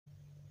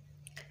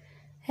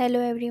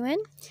Hello everyone.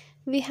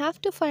 We have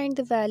to find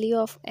the value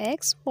of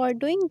x. For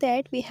doing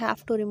that, we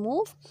have to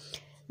remove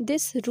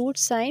this root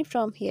sign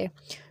from here.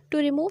 To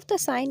remove the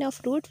sign of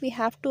root, we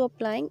have to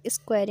apply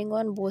squaring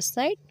on both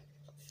sides.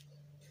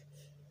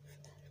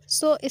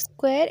 So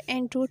square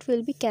and root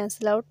will be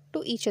cancelled out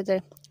to each other.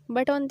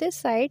 But on this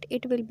side,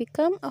 it will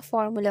become a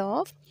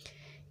formula of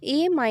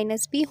a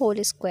minus b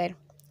whole square.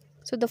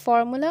 So the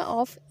formula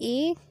of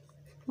a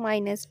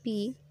minus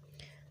b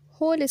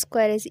whole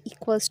square is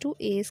equals to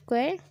a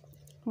square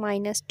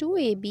minus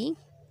 2ab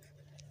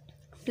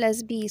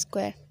plus b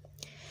square,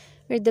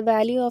 where the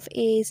value of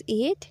a is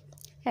 8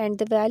 and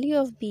the value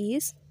of b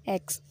is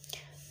x.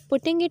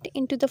 Putting it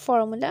into the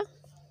formula,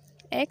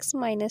 x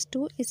minus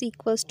 2 is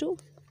equals to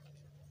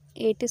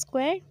 8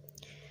 square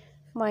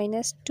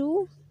minus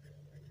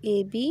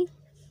 2ab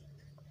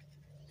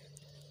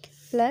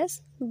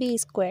plus b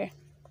square.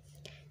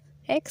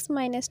 X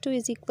minus 2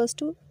 is equals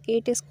to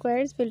 8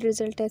 squares will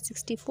result as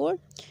 64.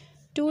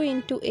 2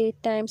 into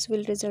 8 times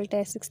will result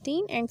as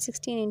 16 and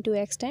 16 into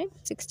x times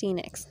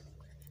 16x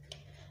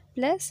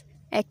plus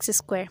x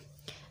square.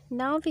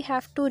 Now we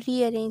have to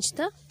rearrange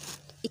the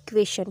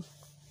equation.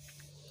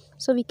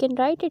 So we can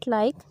write it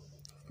like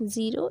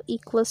 0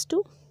 equals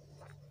to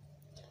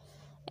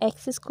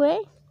x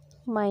square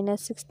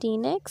minus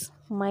 16x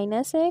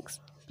minus x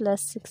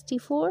plus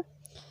 64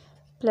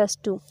 plus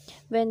 2.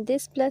 When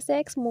this plus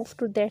x move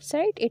to that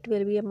side, it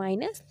will be a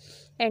minus,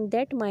 and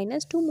that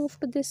minus 2 move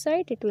to this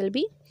side, it will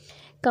be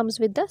comes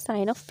with the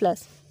sign of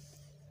plus.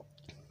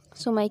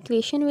 So my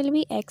equation will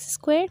be x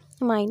square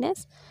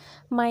minus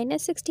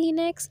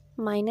 16x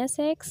minus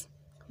x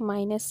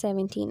minus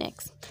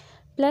 17x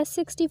plus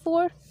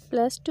 64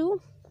 plus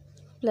 2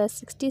 plus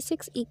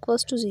 66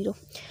 equals to 0.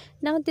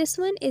 Now this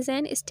one is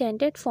an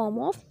standard form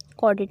of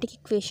quadratic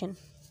equation.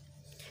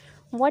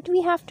 What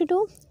we have to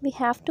do? We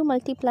have to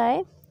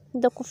multiply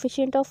the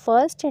coefficient of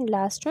first and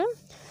last term.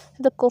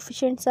 The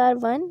coefficients are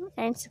 1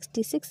 and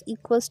 66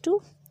 equals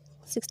to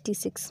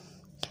 66.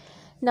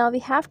 Now we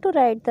have to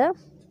write the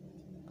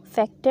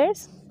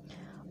factors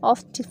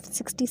of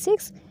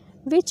 66,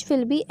 which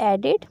will be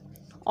added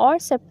or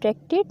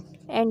subtracted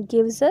and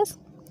gives us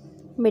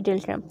middle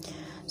term.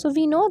 So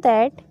we know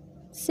that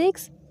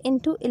 6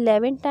 into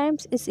 11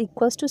 times is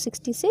equals to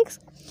 66,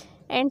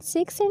 and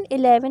 6 and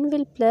 11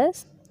 will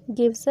plus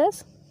gives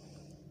us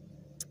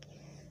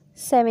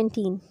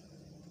 17.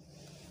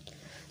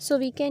 So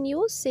we can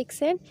use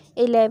 6 and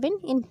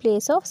 11 in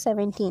place of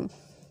 17.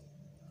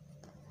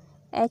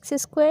 X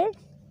square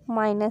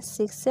minus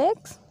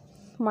 6x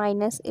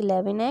minus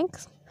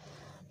 11x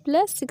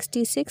plus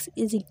 66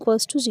 is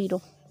equals to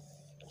 0.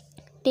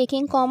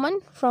 Taking common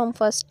from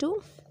first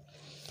two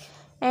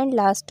and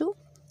last two,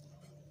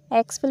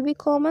 x will be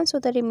common, so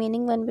the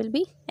remaining one will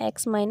be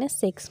x minus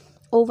 6.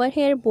 Over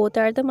here both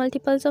are the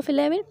multiples of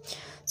 11,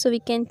 so we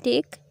can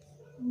take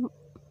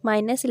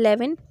minus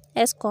 11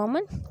 as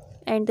common,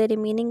 and the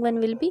remaining one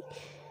will be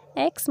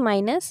x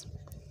minus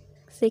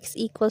 6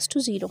 equals to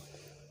 0.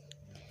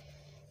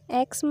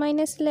 X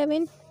minus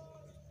 11,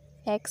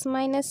 x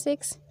minus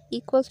 6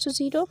 equals to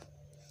 0,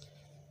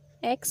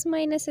 x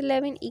minus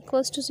 11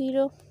 equals to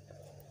 0,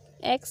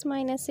 x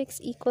minus 6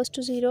 equals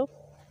to 0,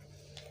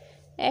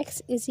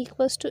 x is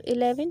equals to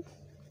 11,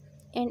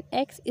 and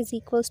x is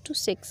equals to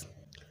 6.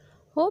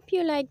 Hope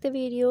you like the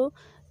video.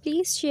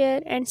 Please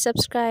share and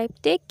subscribe.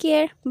 Take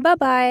care. Bye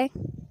bye.